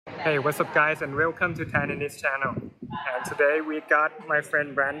Hey, what's up guys, and welcome to Tennis channel. And today we got my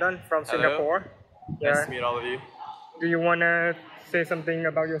friend Brandon from Singapore. Nice to meet all of you. Do you want to say something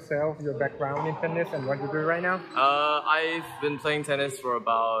about yourself, your background in tennis and what you do right now? I've been playing tennis for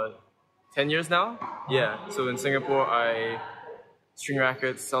about 10 years now. Yeah, so in Singapore I string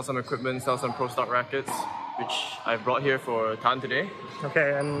rackets, sell some equipment, sell some pro stock rackets, which I've brought here for Tan today.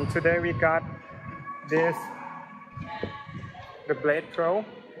 Okay, and today we got this, the Blade Pro.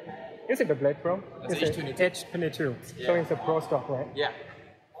 Is it the Blade Pro? It's H22. H22. Yeah. So it's a pro stock, right? Yeah.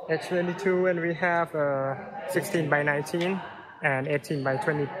 H22, and we have 16 by 19 and 18 by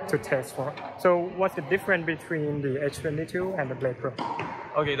 20 to test for. So what's the difference between the H22 and the Blade Pro?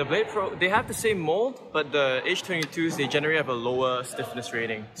 Okay, the Blade Pro, they have the same mold, but the H22s, they generally have a lower stiffness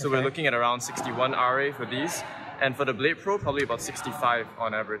rating. So we're looking at around 61 RA for these. And for the Blade Pro, probably about 65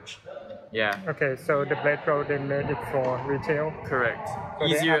 on average. Yeah. Okay, so the Blade Pro, they made it for retail? Correct. So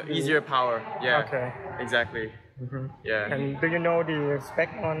easier power. Yeah. Okay. Exactly. Yeah. And do you know the spec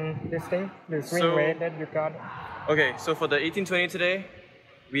on this thing? The swing weight that you got? Okay, so for the 1820 today,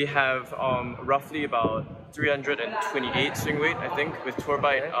 we have roughly about 328 swing weight, I think, with tour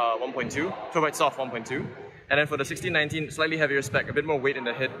bite 1.2, tour bite soft 1.2. And then for the 1619, slightly heavier spec, a bit more weight in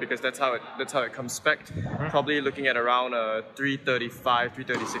the hit because that's how it comes spec'd. Probably looking at around 335,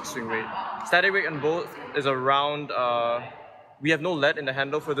 336 swing weight. Static weight on both is around. We have no lead in the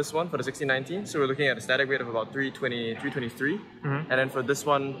handle for this one, for the 1619, so we're looking at a static weight of about 320, 323. And then for this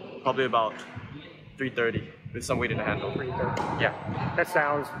one, probably about 330 with some weight in the handle. 330. Yeah. That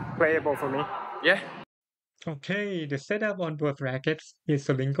sounds playable for me. Yeah. Okay, the setup on both rackets is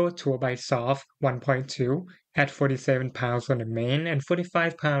a Lingo Tour by Soft 1.2 at 47 pounds on the main and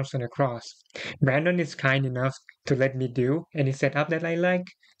 45 pounds on the cross. Brandon is kind enough to let me do any setup that I like,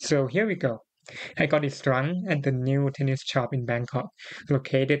 so here we go. I got it strung at the new tennis shop in Bangkok,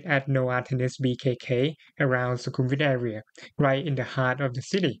 located at Noah Tennis BKK around Sukhumvit area, right in the heart of the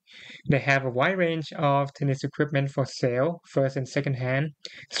city. They have a wide range of tennis equipment for sale, first and second hand,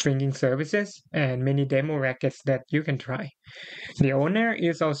 stringing services, and many demo rackets that you can try. The owner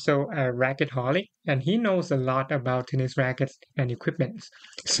is also a racketaholic, and he knows a lot about tennis rackets and equipment.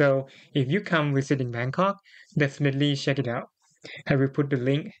 So if you come visiting Bangkok, definitely check it out. I will put the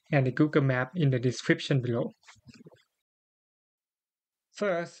link and the Google map in the description below.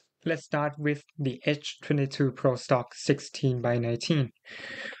 First, let's start with the H22 Pro Stock 16 by 19.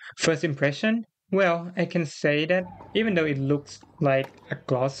 First impression? Well, I can say that even though it looks like a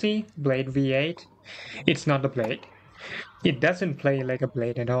glossy Blade V8, it's not a Blade. It doesn't play like a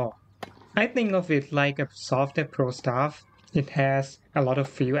Blade at all. I think of it like a softer Pro Staff. It has a lot of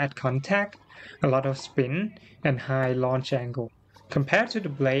feel at contact, a lot of spin, and high launch angle. Compared to the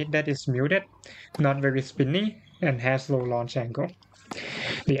Blade that is muted, not very spinny, and has low launch angle.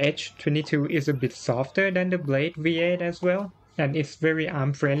 The H22 is a bit softer than the Blade V8 as well, and it's very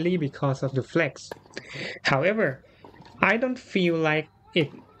arm friendly because of the flex. However, I don't feel like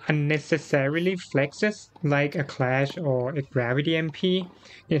it unnecessarily flexes like a Clash or a Gravity MP.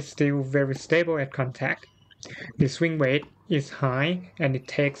 It's still very stable at contact. The swing weight is high and it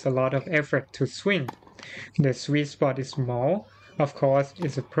takes a lot of effort to swing. The sweet spot is small. Of course,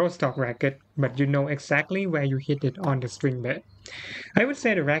 it's a pro stock racket, but you know exactly where you hit it on the string bed. I would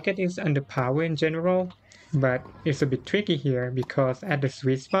say the racket is under power in general, but it's a bit tricky here because at the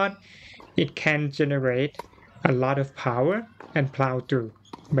sweet spot, it can generate a lot of power and plow through,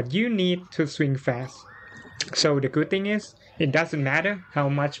 but you need to swing fast. So the good thing is, it doesn't matter how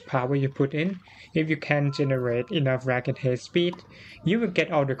much power you put in, if you can generate enough racket head speed, you will get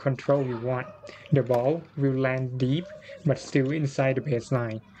all the control you want. The ball will land deep, but still inside the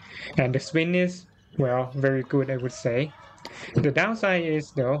baseline. And the spin is, well, very good I would say. The downside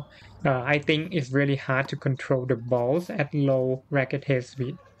is though, I think it's really hard to control the balls at low racket head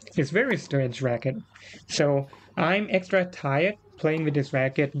speed. It's very strange racket. So I'm extra tired playing with this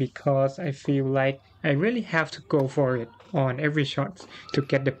racket because I feel like I really have to go for it on every shot to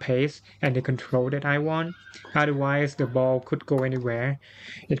get the pace and the control that I want. Otherwise the ball could go anywhere.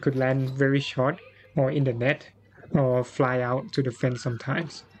 It could land very short or in the net or fly out to the fence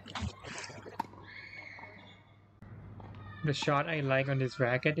sometimes. The shot I like on this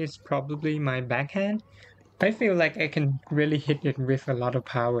racket is probably my backhand. I feel like I can really hit it with a lot of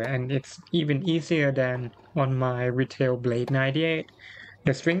power, and it's even easier than on my retail Blade 98.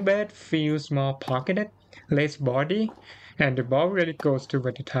 The string bed feels more pocketed, less body, and the ball really goes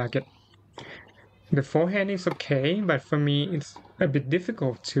toward the target. The forehand is okay, but for me it's a bit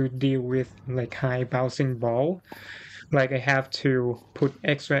difficult to deal with like high bouncing ball. Like I have to put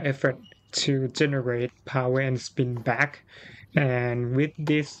extra effort to generate power and spin back And with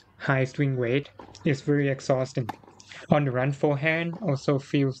this high swing weight, it's very exhausting. On the run forehand also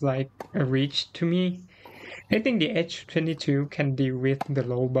feels like a reach to me. I think the H22 can deal with the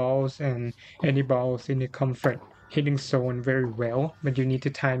low balls and any balls in the comfort hitting zone very well, but you need to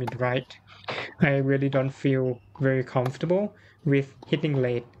time it right. I really don't feel very comfortable with hitting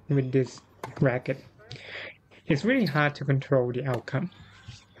late with this racket. It's really hard to control the outcome.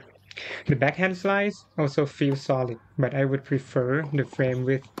 The backhand slice also feels solid, but I would prefer the frame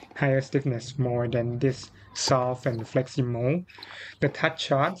with higher stiffness more than this soft and flexible. The touch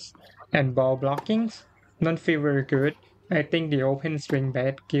shots and ball blockings don't feel very good. I think the open swing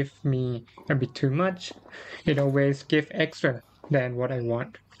bat gives me a bit too much. It always gives extra than what I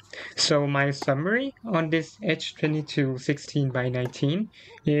want. So my summary on this H22 16 by 19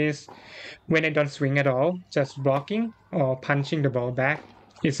 is when I don't swing at all, just blocking or punching the ball back,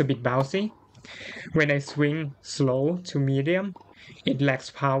 it's a bit bouncy. When I swing slow to medium, it lacks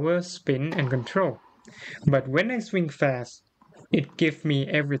power, spin, and control. But when I swing fast, it gives me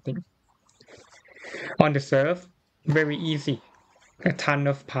everything. On the serve, very easy. A ton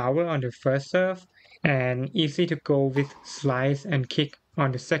of power on the first serve, and easy to go with slice and kick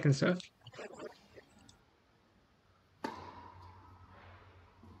on the second serve.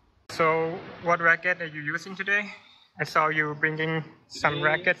 So, what racket are you using today? I saw you bringing some Today-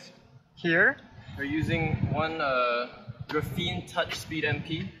 rackets here. We're using one Graphene Touch Speed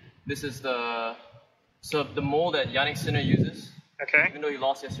MP. This is the mold that Yannick Sinner uses, Okay. even though he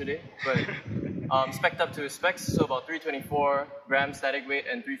lost yesterday. But spec'd up to his specs, so about 324 grams static weight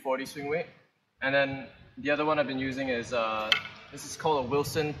and 340 swing weight. And then the other one I've been using is this is called a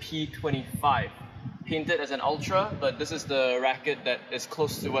Wilson P25. Painted as an Ultra, but this is the racket that is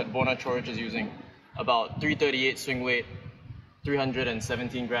close to what Bona Chorich is using. About 338 swing weight,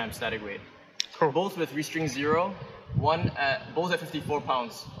 317 grams static weight. Cool. Both with restring 0, both at 54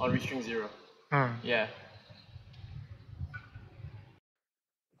 pounds on restring 0. Yeah.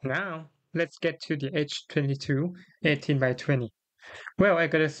 Now, let's get to the H22 18 by 20. Well, I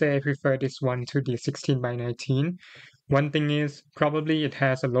gotta say I prefer this one to the 16 by 19. One thing is, probably it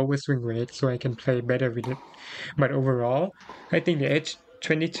has a lower swing rate so I can play better with it. But overall, I think the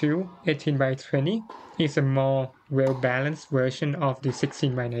H22 18 by 20 is a more well-balanced version of the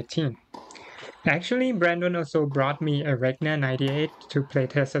 16 by 19. Actually, Brandon also brought me a Regna 98 to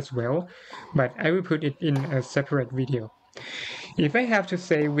playtest as well, but I will put it in a separate video. If I have to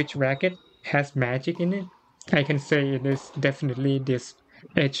say which racket has magic in it, I can say it is definitely this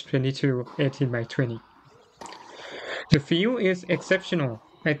H22 18 by 20. The feel is exceptional.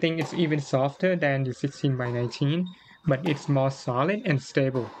 I think it's even softer than the 16 by 19, but it's more solid and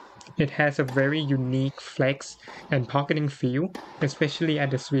stable. It has a very unique flex and pocketing feel, especially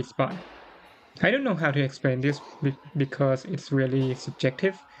at the sweet spot. I don't know how to explain this because it's really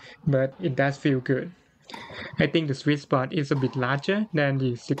subjective, but it does feel good. I think the sweet spot is a bit larger than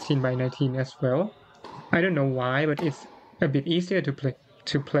the 16 by 19 as well. I don't know why, but it's a bit easier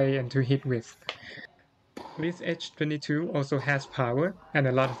to play and to hit with. This H22 also has power and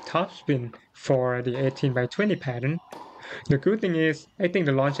a lot of topspin for the 18 by 20 pattern. The good thing is, I think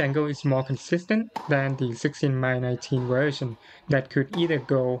the launch angle is more consistent than the 16 by 19 version that could either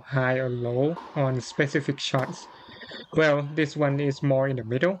go high or low on specific shots. Well, this one is more in the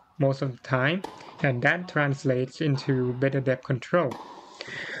middle most of the time, and that translates into better depth control.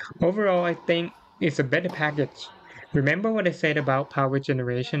 Overall, I think it's a better package. Remember what I said about power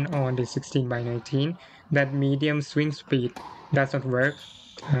generation on the 16 by 19? That medium swing speed doesn't work.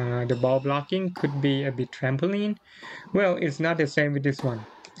 The ball blocking could be a bit trampoline. Well, it's not the same with this one.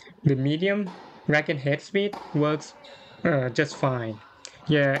 The medium racket head speed works just fine.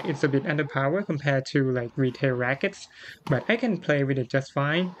 Yeah, it's a bit underpowered compared to like retail rackets, but I can play with it just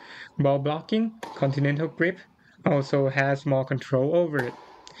fine. Ball blocking, continental grip, also has more control over it.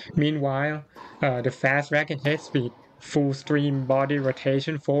 Meanwhile, the fast racket head speed, full stream body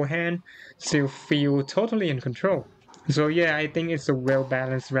rotation forehand still feel totally in control. So yeah, I think it's a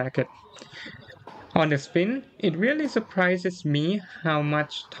well-balanced racket. On the spin, it really surprises me how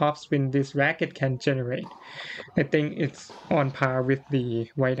much topspin this racket can generate. I think it's on par with the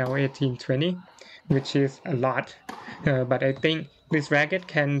Whiteout 1820, which is a lot. But I think this racket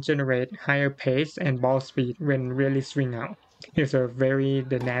can generate higher pace and ball speed when really swing out. It's a very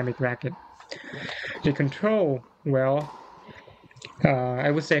dynamic racket. The control, well,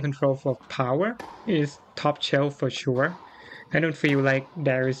 I would say control for power is top shelf for sure. I don't feel like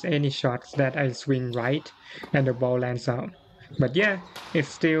there is any shots that I swing right and the ball lands out. But yeah, it's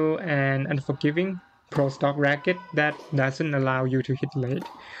still an unforgiving pro stock racket that doesn't allow you to hit late.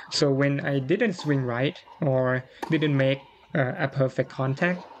 So when I didn't swing right or didn't make a perfect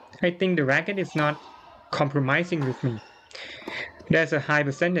contact. I think the racket is not compromising with me. There's a high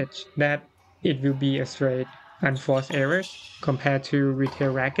percentage that it will be a straight unforced errors compared to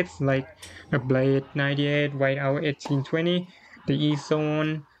retail rackets like a Blade 98, Whiteout 1820, the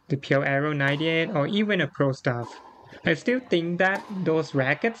E-Zone, the Pure Arrow 98, or even a Pro Staff. I still think that those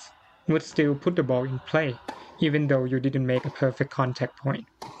rackets would still put the ball in play, even though you didn't make a perfect contact point.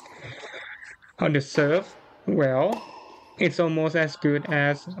 On the serve, well, it's almost as good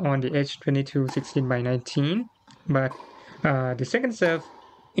as on the H22 16x19, but the second serve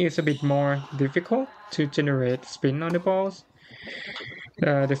is a bit more difficult to generate spin on the balls.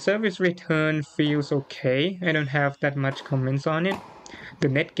 The service return feels okay. I don't have that much comments on it. The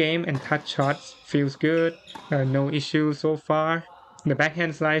net game and touch shots feels good. No issues so far. The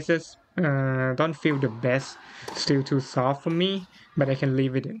backhand slices don't feel the best. Still too soft for me, but I can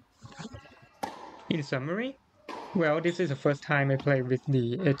live with it. In summary, well, this is the first time I play with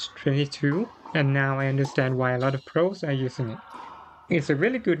the H22, and now I understand why a lot of pros are using it. It's a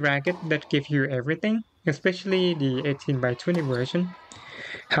really good racket that gives you everything, especially the 18x20 version.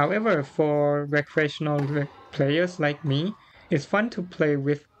 However, for recreational players like me, it's fun to play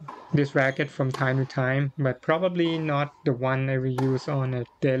with this racket from time to time, but probably not the one I will use on a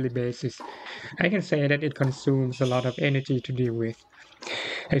daily basis. I can say that it consumes a lot of energy to deal with.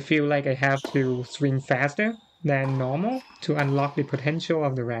 I feel like I have to swing faster than normal to unlock the potential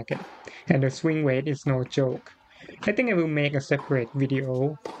of the racket, and the swing weight is no joke. I think I will make a separate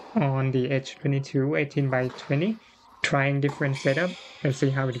video on the H22 18x20, trying different setup and see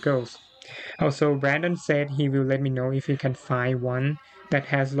how it goes. Also, Brandon said he will let me know if he can find one that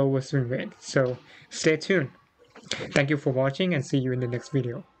has lower swing weight, so stay tuned. Thank you for watching and see you in the next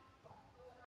video.